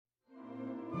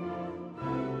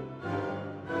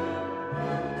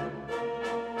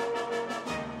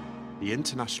the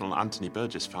International Anthony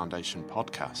Burgess Foundation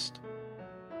podcast,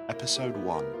 Episode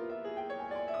 1,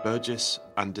 Burgess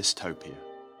and Dystopia.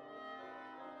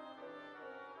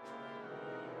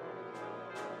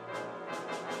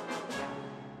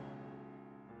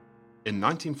 In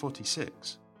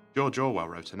 1946, George Orwell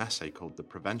wrote an essay called The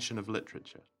Prevention of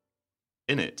Literature.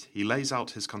 In it, he lays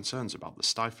out his concerns about the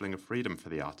stifling of freedom for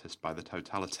the artist by the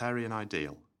totalitarian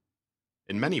ideal.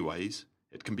 In many ways,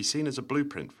 it can be seen as a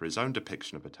blueprint for his own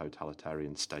depiction of a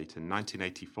totalitarian state in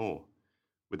 1984,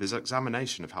 with his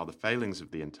examination of how the failings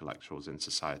of the intellectuals in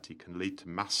society can lead to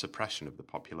mass suppression of the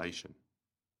population.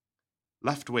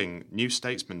 Left-wing, New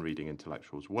Statesman reading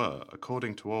intellectuals were,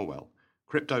 according to Orwell,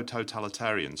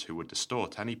 crypto-totalitarians who would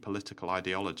distort any political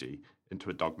ideology into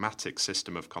a dogmatic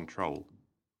system of control.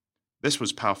 This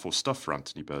was powerful stuff for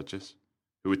Anthony Burgess,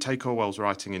 who would take Orwell's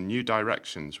writing in new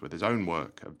directions with his own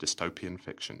work of dystopian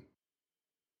fiction.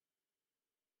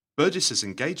 Burgess's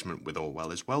engagement with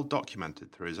Orwell is well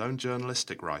documented through his own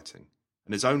journalistic writing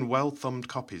and his own well-thumbed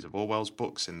copies of Orwell's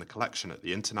books in the collection at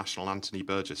the International Anthony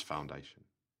Burgess Foundation.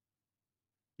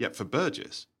 Yet for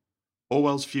Burgess,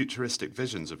 Orwell's futuristic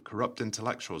visions of corrupt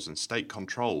intellectuals and state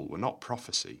control were not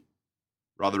prophecy,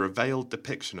 rather a veiled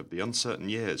depiction of the uncertain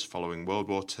years following World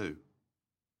War II.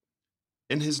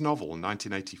 In his novel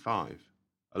 1985,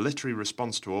 a literary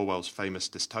response to Orwell's famous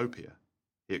Dystopia,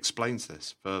 he explains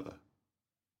this further.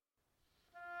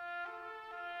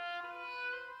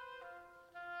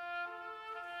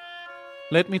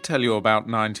 Let me tell you about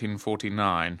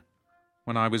 1949,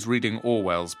 when I was reading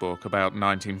Orwell's book about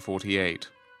 1948.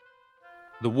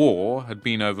 The war had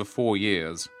been over 4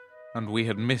 years, and we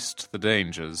had missed the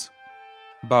dangers.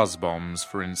 Buzz bombs,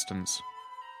 for instance.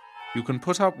 You can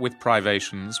put up with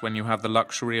privations when you have the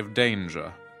luxury of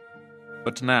danger.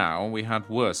 But now we had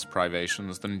worse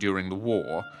privations than during the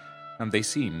war, and they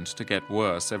seemed to get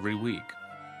worse every week.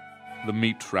 The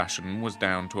meat ration was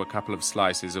down to a couple of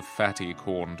slices of fatty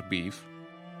corned beef,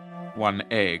 1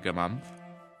 egg a month,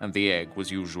 and the egg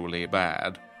was usually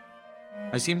bad.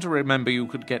 I seem to remember you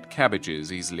could get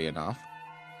cabbages easily enough.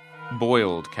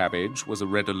 Boiled cabbage was a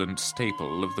redolent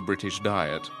staple of the British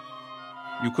diet.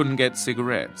 You couldn't get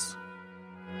cigarettes.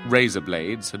 Razor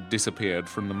blades had disappeared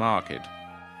from the market.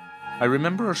 I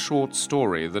remember a short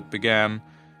story that began,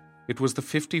 "It was the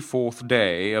 54th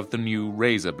day of the new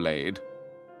razor blade."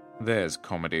 There's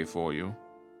comedy for you.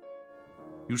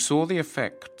 You saw the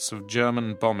effects of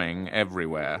German bombing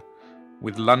everywhere,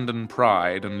 with London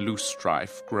pride and loose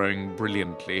strife growing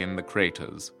brilliantly in the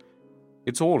craters.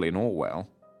 It's all in Orwell.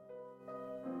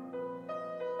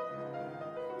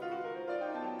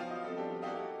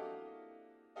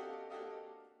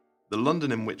 The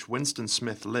London in which Winston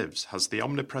Smith lives has the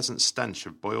omnipresent stench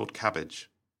of boiled cabbage,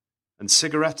 and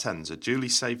cigarette ends are duly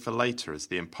saved for later as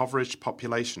the impoverished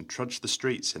population trudge the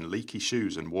streets in leaky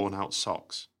shoes and worn-out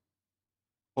socks.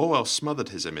 Orwell smothered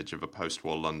his image of a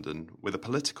post-war London with a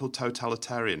political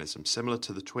totalitarianism similar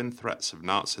to the twin threats of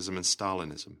Nazism and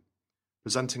Stalinism,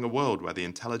 presenting a world where the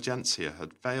intelligentsia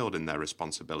had failed in their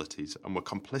responsibilities and were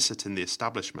complicit in the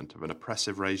establishment of an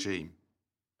oppressive regime.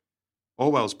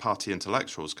 Orwell's party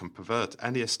intellectuals can pervert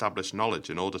any established knowledge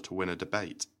in order to win a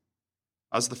debate.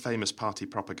 As the famous party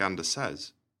propaganda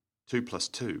says, 2 +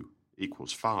 2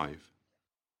 = 5.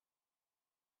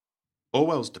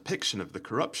 Orwell's depiction of the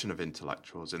corruption of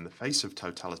intellectuals in the face of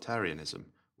totalitarianism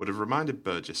would have reminded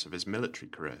Burgess of his military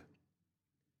career.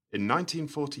 In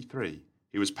 1943,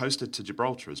 he was posted to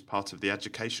Gibraltar as part of the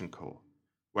Education Corps,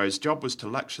 where his job was to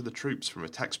lecture the troops from a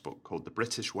textbook called The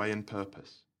British Way and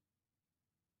Purpose.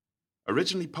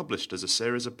 Originally published as a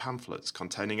series of pamphlets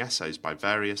containing essays by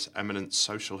various eminent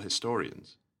social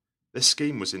historians, this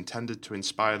scheme was intended to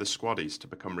inspire the squaddies to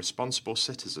become responsible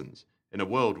citizens in a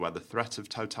world where the threat of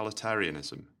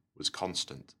totalitarianism was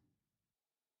constant.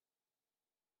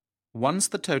 Once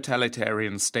the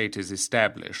totalitarian state is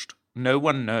established, no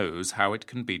one knows how it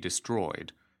can be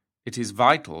destroyed. It is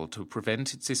vital to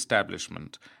prevent its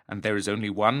establishment, and there is only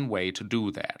one way to do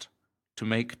that: to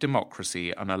make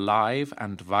democracy an alive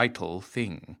and vital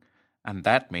thing, and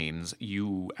that means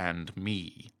you and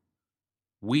me.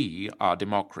 We are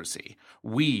democracy.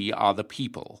 We are the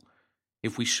people.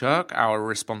 If we shirk our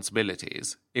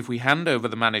responsibilities, if we hand over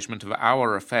the management of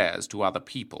our affairs to other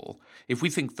people, if we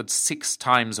think that 6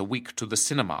 times a week to the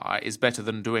cinema is better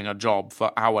than doing a job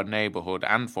for our neighborhood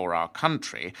and for our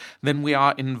country, then we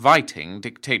are inviting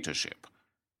dictatorship.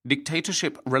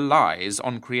 Dictatorship relies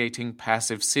on creating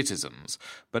passive citizens,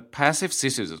 but passive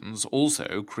citizens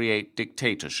also create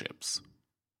dictatorships.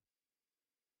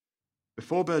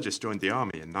 Before Burgess joined the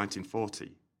army in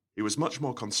 1940, he was much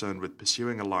more concerned with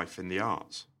pursuing a life in the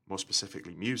arts, more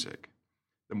specifically music,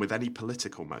 than with any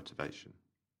political motivation.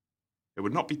 It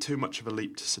would not be too much of a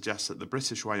leap to suggest that the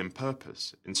British way and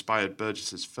purpose inspired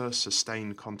Burgess's first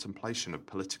sustained contemplation of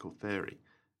political theory,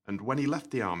 and when he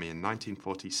left the army in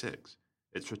 1946,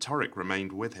 its rhetoric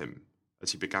remained with him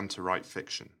as he began to write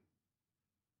fiction.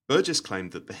 Burgess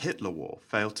claimed that the Hitler War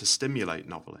failed to stimulate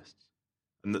novelists,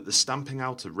 and that the stamping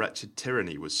out of wretched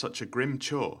tyranny was such a grim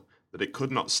chore that it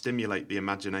could not stimulate the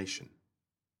imagination.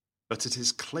 But it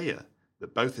is clear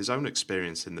that both his own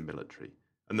experience in the military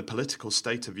and the political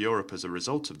state of Europe as a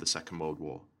result of the Second World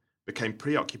War became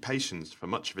preoccupations for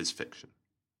much of his fiction.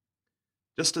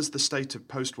 Just as the state of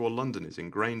post-war London is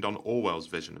ingrained on Orwell's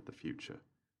vision of the future,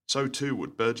 so too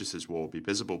would Burgess's war be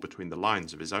visible between the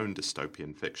lines of his own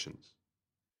dystopian fictions.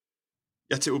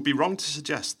 Yet it would be wrong to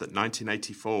suggest that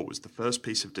 1984 was the first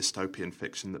piece of dystopian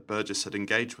fiction that Burgess had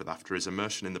engaged with after his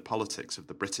immersion in the politics of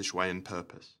the British way and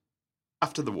purpose.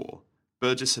 After the war,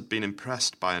 Burgess had been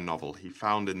impressed by a novel he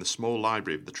found in the small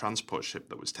library of the transport ship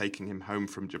that was taking him home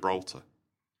from Gibraltar.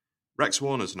 Rex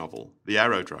Warner's novel, The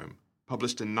Aerodrome,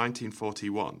 published in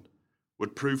 1941,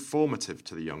 would prove formative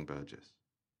to the young Burgess.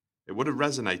 It would have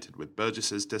resonated with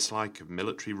Burgess's dislike of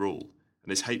military rule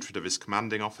and his hatred of his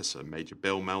commanding officer, Major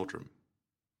Bill Meldrum.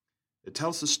 It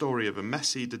tells the story of a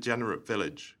messy, degenerate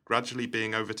village gradually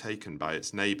being overtaken by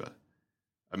its neighbour,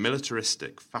 a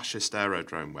militaristic, fascist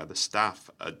aerodrome where the staff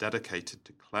are dedicated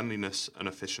to cleanliness and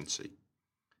efficiency.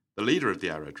 The leader of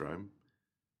the aerodrome,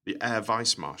 the Air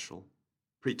Vice Marshal,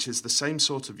 preaches the same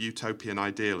sort of utopian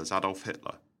ideal as Adolf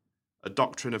Hitler, a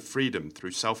doctrine of freedom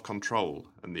through self-control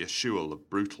and the eschewal of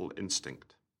brutal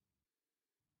instinct.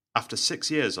 After 6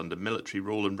 years under military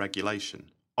rule and regulation,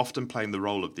 often playing the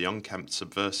role of the unkempt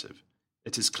subversive,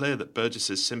 it is clear that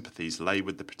Burgess's sympathies lay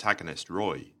with the protagonist,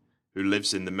 Roy, who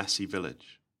lives in the messy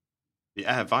village. The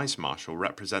Air Vice Marshal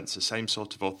represents the same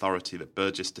sort of authority that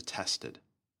Burgess detested.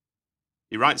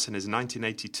 He writes in his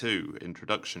 1982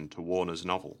 introduction to Warner's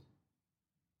novel,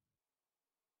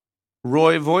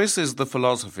 Roy voices the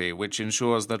philosophy which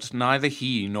ensures that neither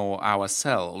he nor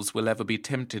ourselves will ever be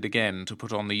tempted again to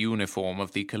put on the uniform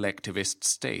of the collectivist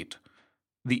state.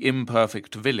 The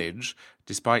imperfect village,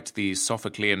 despite the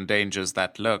Sophoclean dangers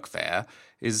that lurk there,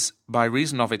 is, by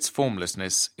reason of its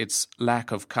formlessness, its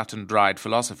lack of cut-and-dried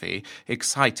philosophy,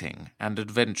 exciting and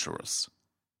adventurous.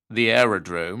 The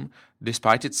aerodrome,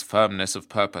 despite its firmness of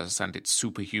purpose and its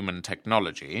superhuman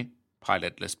technology,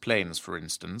 pilotless planes for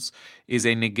instance, is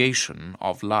a negation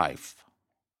of life.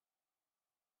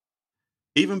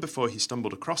 Even before he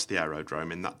stumbled across the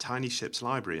aerodrome in that tiny ship's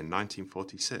library in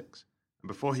 1946, and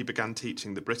before he began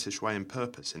teaching the British way and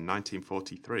purpose in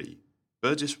 1943,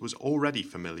 Burgess was already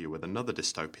familiar with another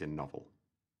dystopian novel,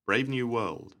 Brave New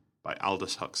World by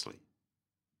Aldous Huxley.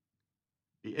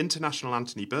 The International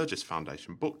Anthony Burgess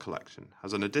Foundation book collection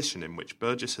has an edition in which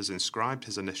Burgess has inscribed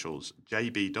his initials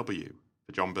JBW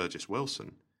for John Burgess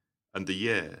Wilson and the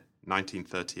year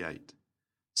 1938,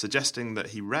 suggesting that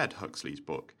he read Huxley's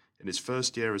book in his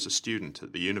first year as a student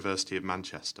at the University of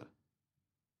Manchester.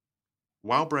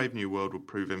 While Brave New World would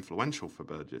prove influential for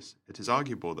Burgess, it is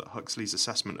arguable that Huxley's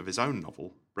assessment of his own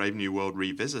novel, Brave New World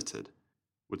Revisited,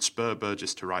 would spur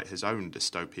Burgess to write his own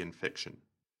dystopian fiction.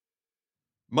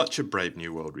 Much of Brave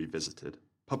New World Revisited,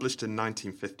 published in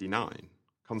 1959,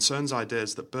 concerns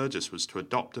ideas that Burgess was to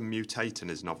adopt and mutate in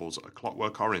his novels A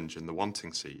Clockwork Orange and The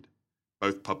Wanting Seed,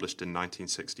 both published in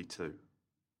 1962.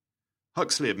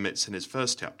 Huxley admits in his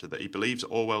first chapter that he believes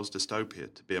Orwell's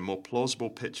dystopia to be a more plausible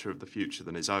picture of the future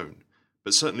than his own,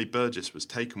 but certainly Burgess was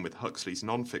taken with Huxley's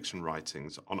non-fiction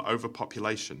writings on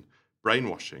overpopulation,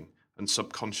 brainwashing, and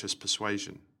subconscious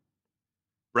persuasion.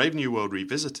 Brave New World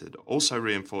Revisited also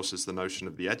reinforces the notion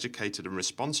of the educated and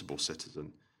responsible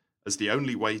citizen as the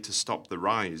only way to stop the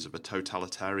rise of a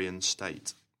totalitarian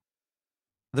state.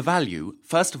 The value,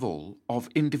 first of all, of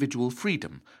individual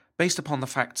freedom, based upon the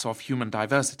facts of human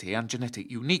diversity and genetic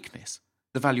uniqueness.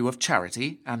 The value of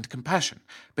charity and compassion,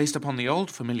 based upon the old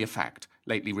familiar fact,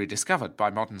 lately rediscovered by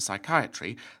modern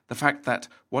psychiatry, the fact that,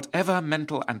 whatever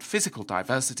mental and physical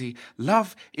diversity,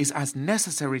 love is as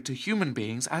necessary to human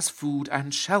beings as food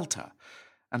and shelter.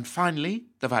 And finally,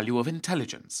 the value of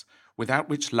intelligence, without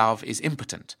which love is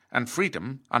impotent and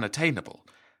freedom unattainable.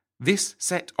 This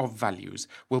set of values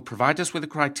will provide us with a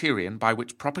criterion by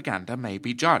which propaganda may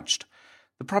be judged.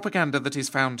 The propaganda that is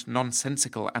found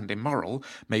nonsensical and immoral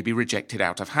may be rejected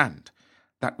out of hand.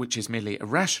 That which is merely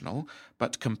irrational,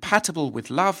 but compatible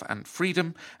with love and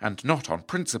freedom, and not on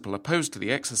principle opposed to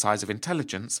the exercise of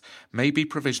intelligence, may be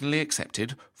provisionally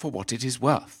accepted for what it is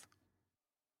worth.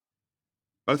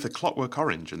 Both A Clockwork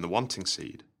Orange and The Wanting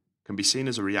Seed can be seen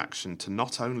as a reaction to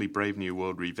not only Brave New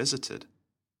World Revisited,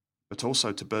 but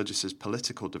also to Burgess's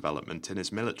political development in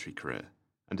his military career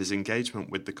and his engagement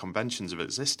with the conventions of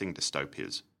existing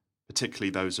dystopias, particularly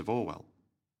those of Orwell.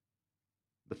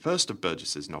 The first of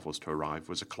Burgess's novels to arrive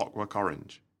was A Clockwork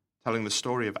Orange, telling the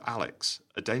story of Alex,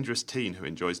 a dangerous teen who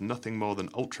enjoys nothing more than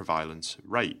ultraviolence,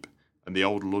 rape, and the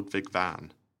old Ludwig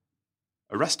van.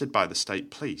 Arrested by the state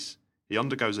police, he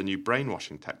undergoes a new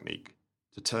brainwashing technique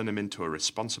to turn him into a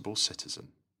responsible citizen.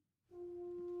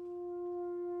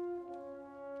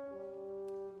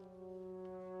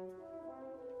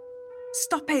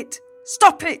 "Stop it!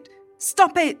 Stop it!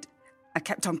 Stop it!" I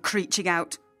kept on screeching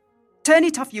out. "Turn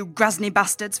it off, you Grasny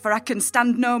bastards, for I can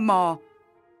stand no more."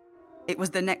 It was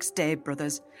the next day,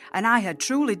 brothers, and I had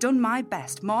truly done my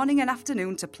best morning and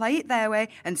afternoon to play it their way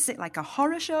and sit like a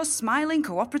horror show smiling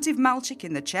cooperative Malchik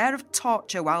in the chair of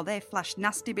torture while they flashed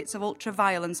nasty bits of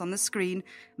ultra-violence on the screen,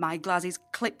 my glasses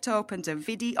clipped open to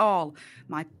vidi all,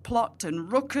 my plot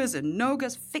and ruckers and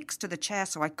nogas fixed to the chair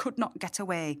so I could not get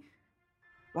away.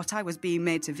 What I was being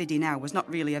made to vidi now was not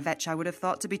really a vetch I would have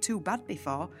thought to be too bad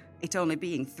before, it only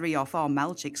being 3 or 4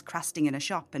 Malchiks crasting in a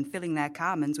shop and filling their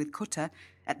carmans with cutter,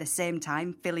 at the same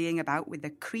time fillying about with the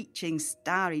creeching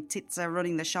starry titzer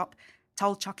running the shop,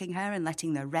 tolchocking her and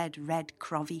letting the red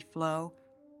crovy flow.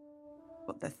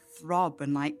 But the throb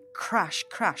and like crash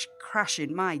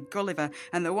in my Gulliver,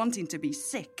 and the wanting to be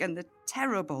sick, and the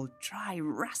terrible dry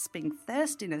rasping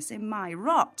thirstiness in my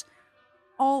rot,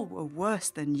 all were worse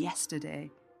than yesterday.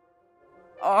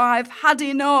 "Oh, I've had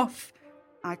enough,"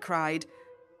 I cried.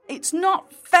 "It's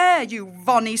not fair, you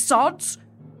vonny sods."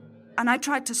 And I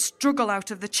tried to struggle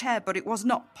out of the chair, but it was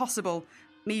not possible,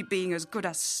 me being as good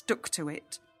as stuck to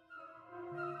it.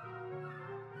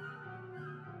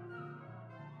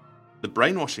 The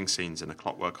brainwashing scenes in A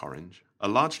Clockwork Orange are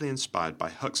largely inspired by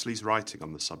Huxley's writing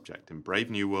on the subject in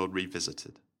Brave New World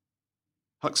Revisited.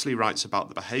 Huxley writes about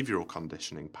the behavioural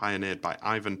conditioning pioneered by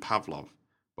Ivan Pavlov,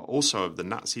 but also of the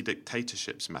Nazi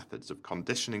dictatorship's methods of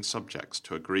conditioning subjects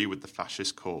to agree with the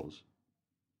fascist cause.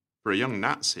 For a young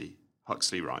Nazi,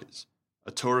 Huxley writes,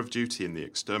 a tour of duty in the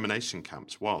extermination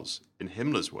camps was, in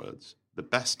Himmler's words, the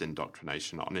best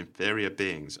indoctrination on inferior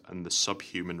beings and the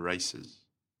subhuman races.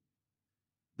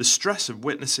 The stress of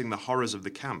witnessing the horrors of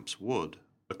the camps would,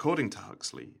 according to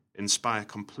Huxley, inspire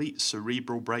complete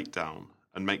cerebral breakdown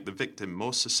and make the victim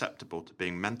more susceptible to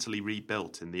being mentally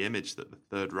rebuilt in the image that the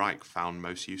Third Reich found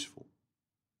most useful.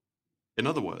 In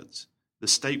other words, the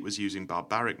state was using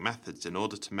barbaric methods in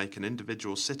order to make an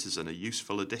individual citizen a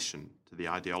useful addition to the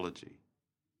ideology.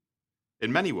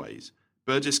 In many ways,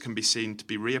 Burgess can be seen to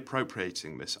be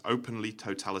reappropriating this openly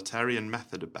totalitarian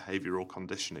method of behavioural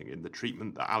conditioning in the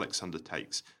treatment that Alex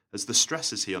undertakes, as the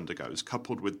stresses he undergoes,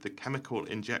 coupled with the chemical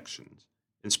injections,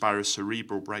 inspire a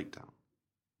cerebral breakdown.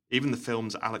 Even the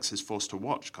films Alex is forced to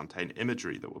watch contain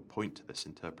imagery that will point to this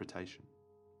interpretation.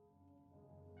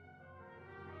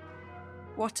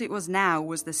 What it was now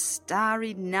was the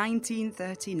starry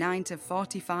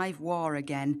 1939-45 war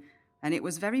again, and it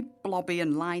was very blobby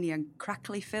and liney and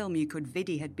crackly film you could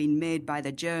vidi had been made by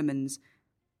the Germans.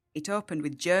 It opened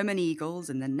with German eagles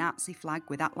and the Nazi flag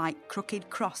with that like crooked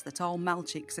cross that all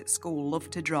Malchiks at school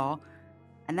loved to draw,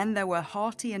 and then there were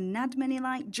haughty and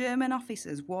Nadmany-like German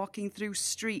officers walking through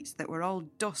streets that were all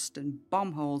dust and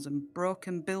bomb holes and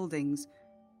broken buildings.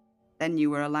 Then you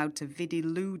were allowed to vidi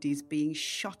loodies being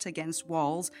shot against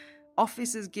walls,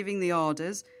 officers giving the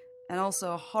orders, and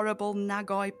also horrible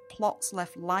Nagoy plots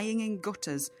left lying in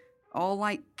gutters, all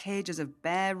like cages of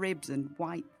bare ribs and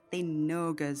white thin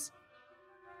nogas.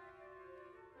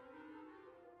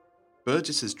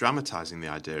 Burgess is dramatising the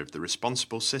idea of the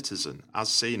responsible citizen as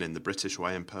seen in The British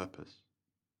Way and Purpose.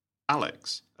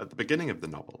 Alex, at the beginning of the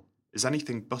novel, is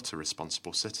anything but a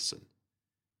responsible citizen.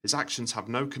 His actions have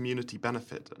no community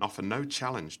benefit and offer no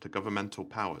challenge to governmental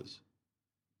powers.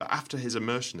 But after his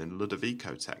immersion in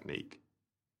Ludovico technique,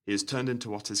 he is turned into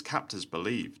what his captors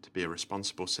believe to be a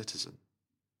responsible citizen.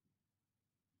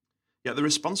 Yet the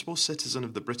responsible citizen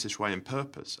of The British Way and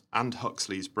Purpose and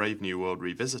Huxley's Brave New World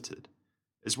Revisited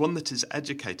is one that is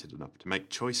educated enough to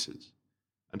make choices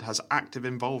and has active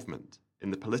involvement in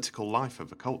the political life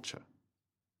of a culture.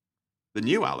 The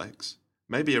new Alex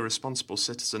may be a responsible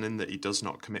citizen in that he does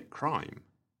not commit crime,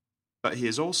 but he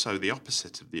is also the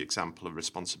opposite of the example of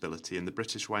responsibility in The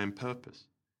British Way and Purpose,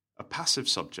 a passive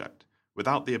subject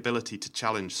without the ability to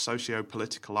challenge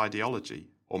socio-political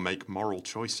ideology or make moral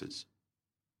choices.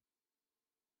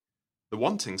 The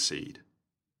Wanting Seed,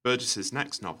 Burgess's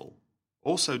next novel,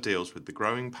 also deals with the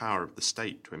growing power of the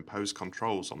state to impose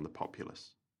controls on the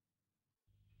populace.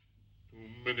 Too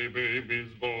many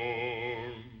babies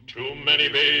born, too many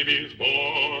babies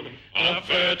born. A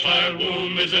fertile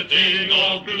womb is a thing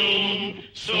of gloom.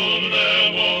 Soon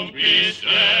there won't be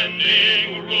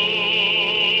standing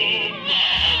room.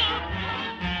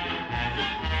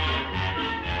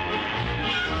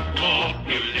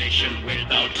 Population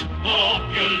without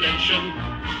population,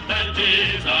 that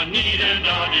is our need and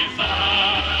our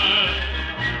desire.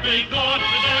 May God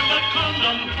preserve the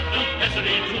condom, the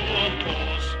necessity to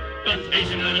oppose, but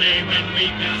facing the day when we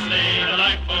can slay the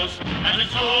life force as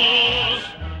its source.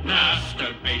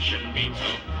 Masturbation means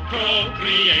no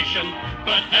procreation,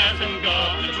 but hasn't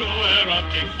got the true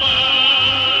erotic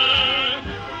fire.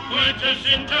 Coitus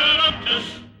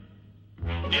interruptus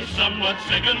is somewhat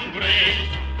second grade,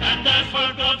 and as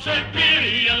for God's said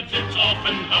periods, it's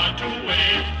often hard to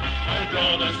wait. I'd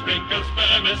rather sprinkle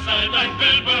spermicide like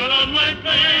pepper on my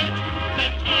plate.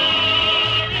 Let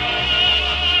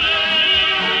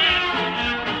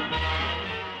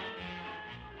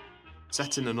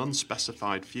Set in an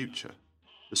unspecified future,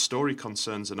 the story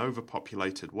concerns an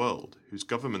overpopulated world whose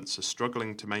governments are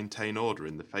struggling to maintain order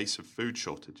in the face of food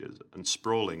shortages and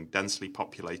sprawling, densely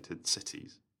populated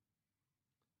cities.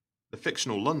 The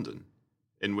fictional London,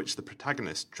 in which the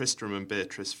protagonist Tristram and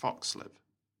Beatrice Fox live,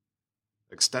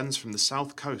 extends from the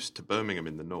south coast to Birmingham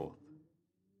in the north.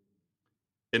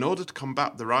 In order to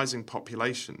combat the rising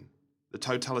population, the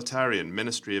totalitarian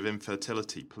Ministry of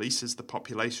Infertility polices the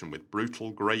population with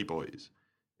brutal grey boys,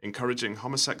 encouraging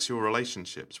homosexual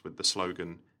relationships with the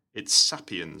slogan, "It's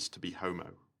sapiens to be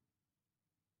homo."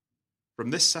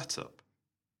 From this setup,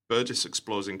 Burgess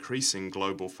explores increasing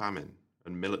global famine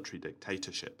and military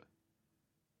dictatorship.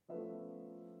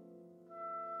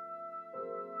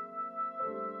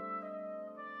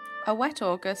 A wet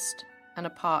August and a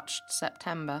parched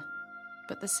September,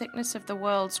 but the sickness of the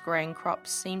world's grain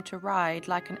crops seemed to ride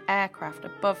like an aircraft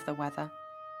above the weather.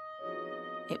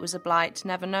 It was a blight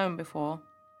never known before,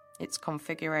 its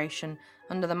configuration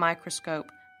under the microscope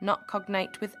not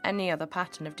cognate with any other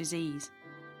pattern of disease,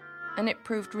 and it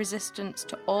proved resistant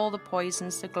to all the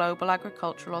poisons the Global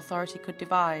Agricultural Authority could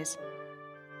devise.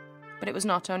 But it was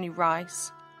not only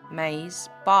rice, maize,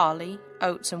 barley,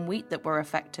 oats and wheat that were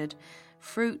affected.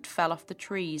 Fruit fell off the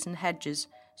trees and hedges,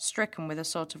 stricken with a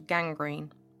sort of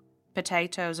gangrene.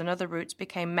 Potatoes and other roots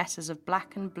became messes of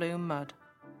black and blue mud.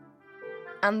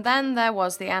 And then there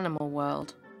was the animal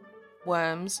world.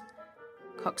 Worms,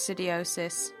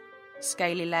 coccidiosis,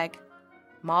 scaly leg,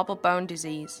 marble bone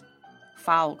disease,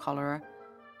 fowl cholera,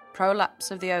 prolapse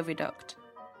of the oviduct,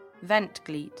 vent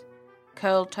gleat,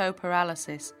 curled toe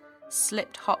paralysis,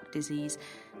 slipped hock disease.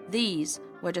 These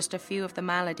were just a few of the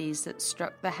maladies that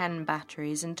struck the hen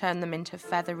batteries and turned them into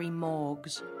feathery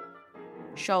morgues.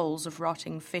 Shoals of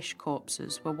rotting fish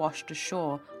corpses were washed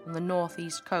ashore on the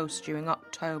northeast coast during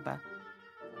October.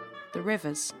 The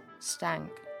rivers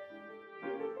stank.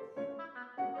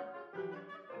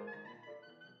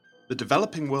 The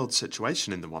developing world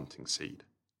situation in The Wanting Seed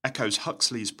echoes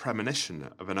Huxley's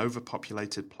premonition of an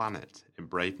overpopulated planet in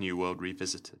Brave New World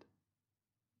Revisited.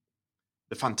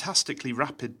 The fantastically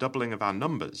rapid doubling of our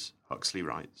numbers, Huxley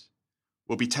writes,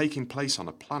 will be taking place on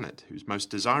a planet whose most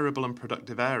desirable and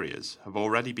productive areas have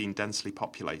already been densely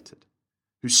populated,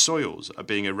 whose soils are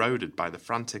being eroded by the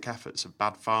frantic efforts of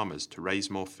bad farmers to raise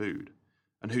more food,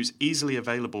 and whose easily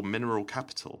available mineral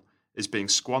capital is being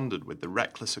squandered with the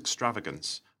reckless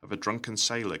extravagance of a drunken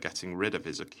sailor getting rid of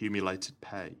his accumulated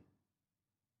pay.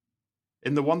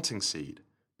 In The Wanting Seed,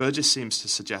 Burgess seems to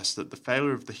suggest that the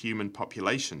failure of the human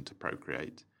population to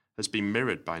procreate has been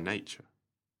mirrored by nature.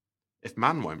 If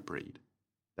man won't breed,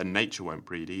 then nature won't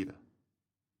breed either.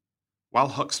 While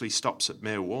Huxley stops at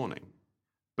mere warning,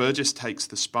 Burgess takes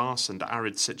the sparse and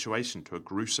arid situation to a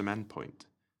gruesome endpoint,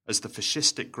 as the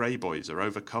fascistic grey boys are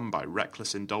overcome by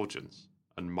reckless indulgence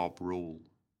and mob rule.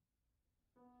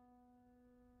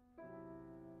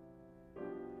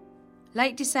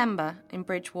 Late December, in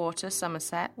Bridgewater,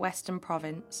 Somerset, Western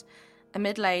Province, a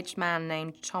middle-aged man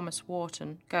named Thomas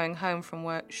Wharton, going home from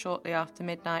work shortly after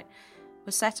midnight,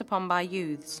 was set upon by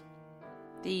youths.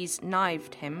 These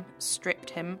knived him, stripped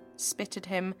him, spitted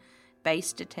him,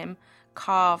 basted him,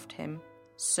 carved him,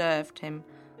 served him,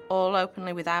 all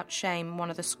openly without shame in one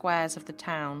of the squares of the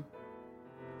town.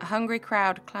 A hungry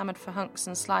crowd clamoured for hunks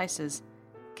and slices,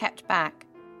 kept back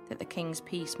that the king's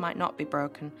peace might not be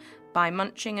broken by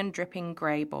munching and dripping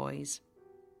grey boys.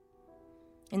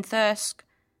 In Thirsk,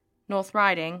 North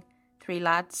Riding, 3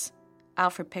 lads,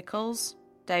 Alfred Pickles,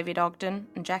 David Ogden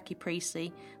and Jackie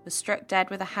Priestley, were struck dead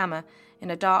with a hammer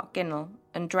in a dark ginnel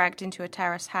and dragged into a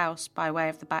terrace house by way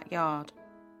of the backyard.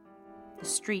 The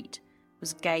street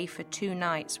was gay for 2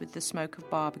 nights with the smoke of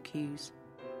barbecues.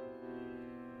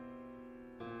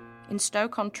 In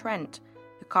Stoke-on-Trent,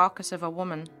 the carcass of a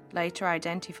woman, later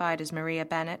identified as Maria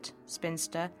Bennett,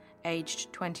 spinster,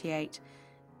 aged 28,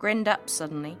 grinned up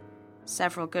suddenly,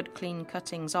 several good clean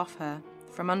cuttings off her,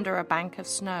 from under a bank of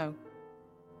snow.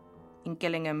 In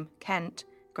Gillingham, Kent,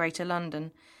 Greater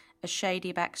London, a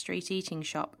shady backstreet eating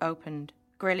shop opened,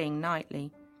 grilling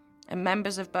nightly, and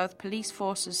members of both police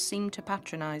forces seemed to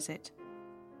patronise it.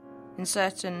 In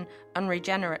certain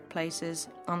unregenerate places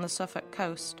on the Suffolk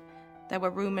coast, there were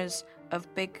rumours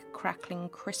of big, crackling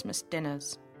Christmas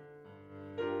dinners.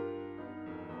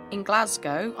 In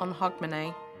Glasgow, on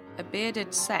Hogmanay, a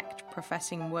bearded sect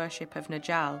professing worship of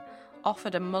Najal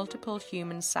offered a multiple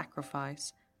human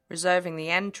sacrifice, reserving the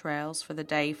entrails for the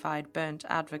deified burnt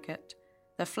advocate,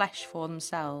 the flesh for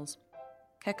themselves.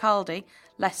 Kirkcaldy,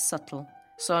 less subtle,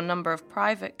 saw a number of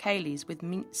private ceilidhs with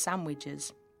meat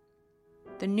sandwiches.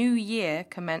 The new year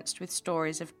commenced with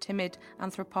stories of timid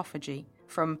anthropophagy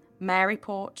from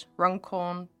Maryport,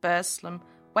 Runcorn, Burslem,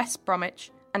 West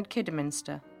Bromwich and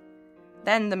Kidderminster.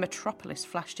 Then the metropolis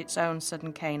flashed its own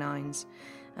sudden canines.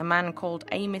 A man called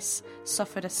Amos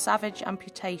suffered a savage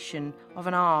amputation of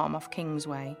an arm off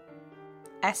Kingsway.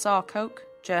 S.R. Coke,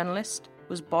 journalist,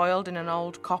 was boiled in an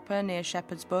old copper near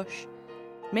Shepherd's Bush.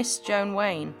 Miss Joan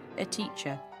Wayne, a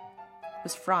teacher,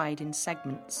 was fried in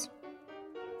segments.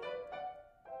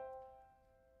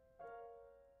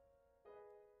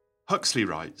 Huxley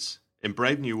writes, in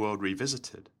Brave New World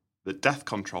Revisited, that death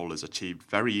control is achieved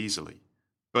very easily.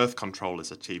 Birth control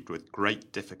is achieved with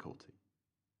great difficulty.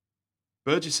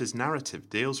 Burgess's narrative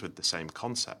deals with the same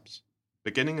concepts,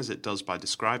 beginning as it does by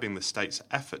describing the state's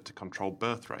effort to control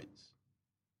birth rates.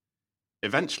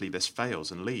 Eventually this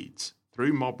fails and leads,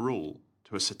 through mob rule,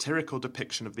 to a satirical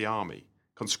depiction of the army,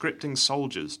 conscripting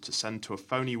soldiers to send to a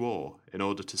phony war in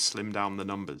order to slim down the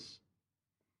numbers.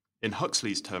 In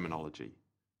Huxley's terminology,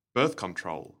 birth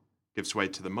control gives way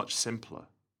to the much simpler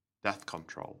death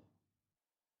control.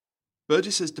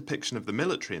 Burgess's depiction of the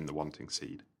military in The Wanting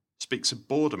Seed speaks of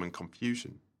boredom and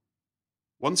confusion.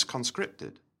 Once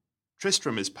conscripted,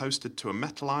 Tristram is posted to a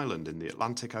metal island in the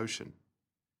Atlantic Ocean,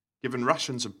 given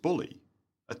rations of bully,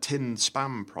 a tinned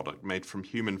spam product made from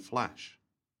human flesh,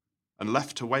 and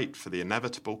left to wait for the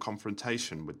inevitable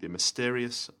confrontation with the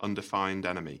mysterious, undefined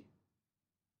enemy.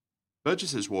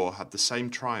 Burgess's war had the same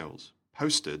trials,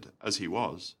 posted, as he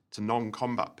was, to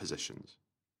non-combat positions.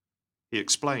 He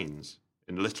explains,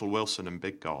 in Little Wilson and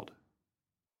Big God,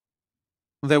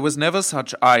 There was never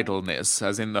such idleness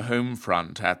as in the home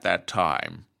front at that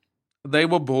time. They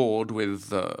were bored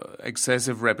with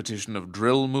excessive repetition of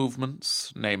drill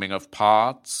movements, naming of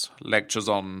parts, lectures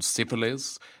on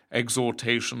syphilis,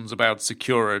 exhortations about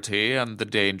security and the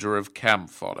danger of camp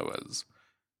followers.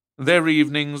 Their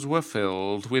evenings were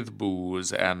filled with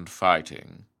booze and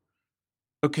fighting.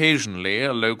 Occasionally,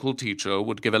 a local teacher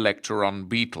would give a lecture on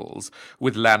beetles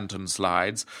with lantern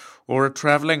slides, or a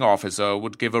travelling officer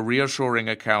would give a reassuring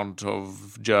account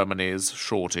of Germany's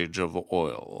shortage of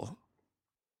oil.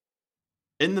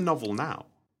 In the novel Now,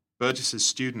 Burgess's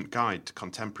student guide to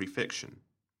contemporary fiction,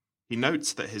 he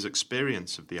notes that his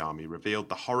experience of the army revealed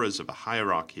the horrors of a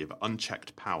hierarchy of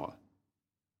unchecked power.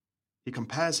 He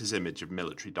compares his image of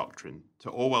military doctrine to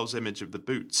Orwell's image of the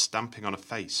boots stamping on a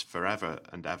face forever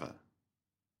and ever.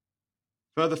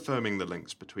 Further firming the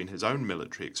links between his own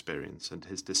military experience and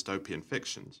his dystopian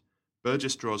fictions,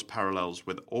 Burgess draws parallels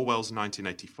with Orwell's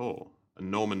 1984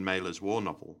 and Norman Mailer's war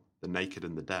novel, The Naked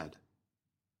and the Dead.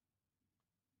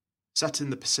 Set in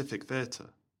the Pacific Theatre,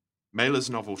 Mailer's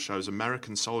novel shows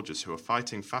American soldiers who are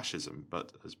fighting fascism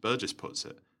but, as Burgess puts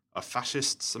it, are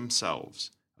fascists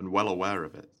themselves and well aware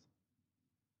of it.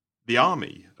 The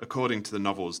army, according to the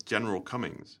novel's General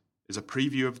Cummings, is a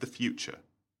preview of the future.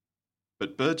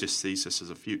 But Burgess sees this as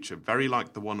a future very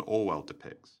like the one Orwell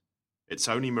depicts. It's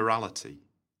only morality,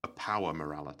 a power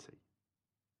morality.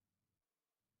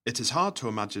 It is hard to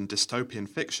imagine dystopian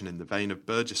fiction in the vein of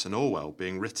Burgess and Orwell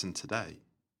being written today.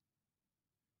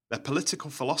 Their political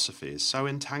philosophy is so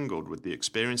entangled with the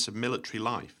experience of military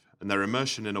life and their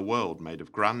immersion in a world made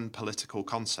of grand political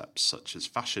concepts such as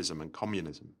fascism and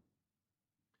communism.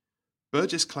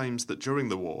 Burgess claims that during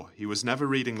the war he was never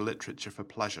reading literature for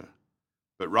pleasure,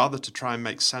 but rather to try and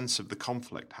make sense of the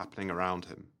conflict happening around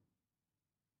him.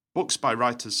 Books by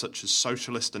writers such as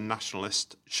socialist and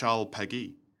nationalist Charles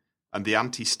Péguy and the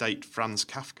anti-state Franz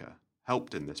Kafka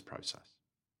helped in this process.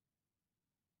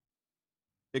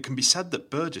 It can be said that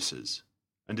Burgess's,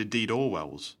 and indeed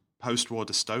Orwell's, post-war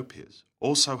dystopias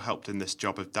also helped in this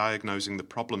job of diagnosing the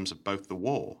problems of both the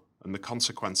war and the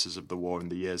consequences of the war in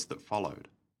the years that followed.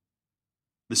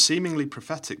 The seemingly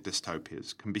prophetic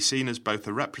dystopias can be seen as both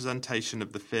a representation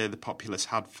of the fear the populace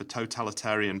had for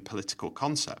totalitarian political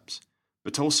concepts,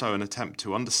 but also an attempt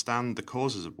to understand the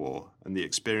causes of war and the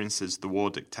experiences the war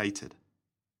dictated.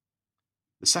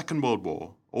 The Second World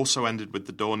War also ended with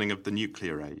the dawning of the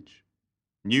nuclear age,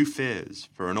 new fears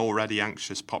for an already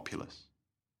anxious populace.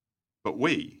 But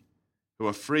we, who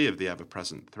are free of the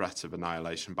ever-present threat of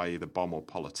annihilation by either bomb or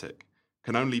politic,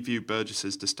 can only view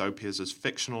Burgess's dystopias as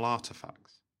fictional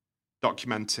artefacts,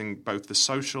 documenting both the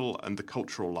social and the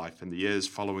cultural life in the years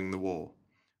following the war,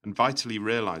 and vitally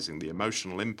realising the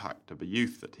emotional impact of a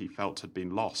youth that he felt had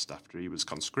been lost after he was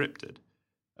conscripted,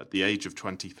 at the age of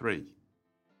 23,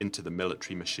 into the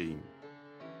military machine.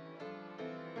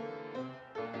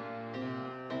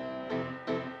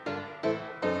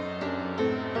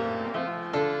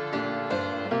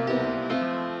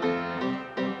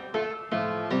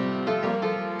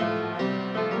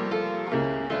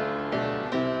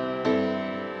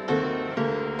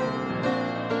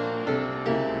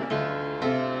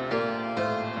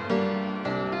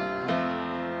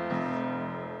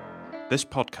 This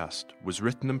podcast was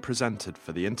written and presented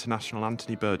for the International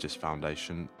Anthony Burgess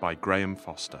Foundation by Graham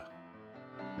Foster.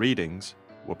 Readings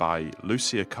were by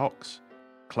Lucia Cox,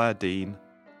 Claire Dean,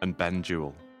 and Ben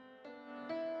Jewell.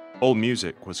 All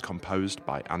music was composed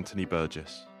by Anthony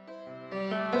Burgess.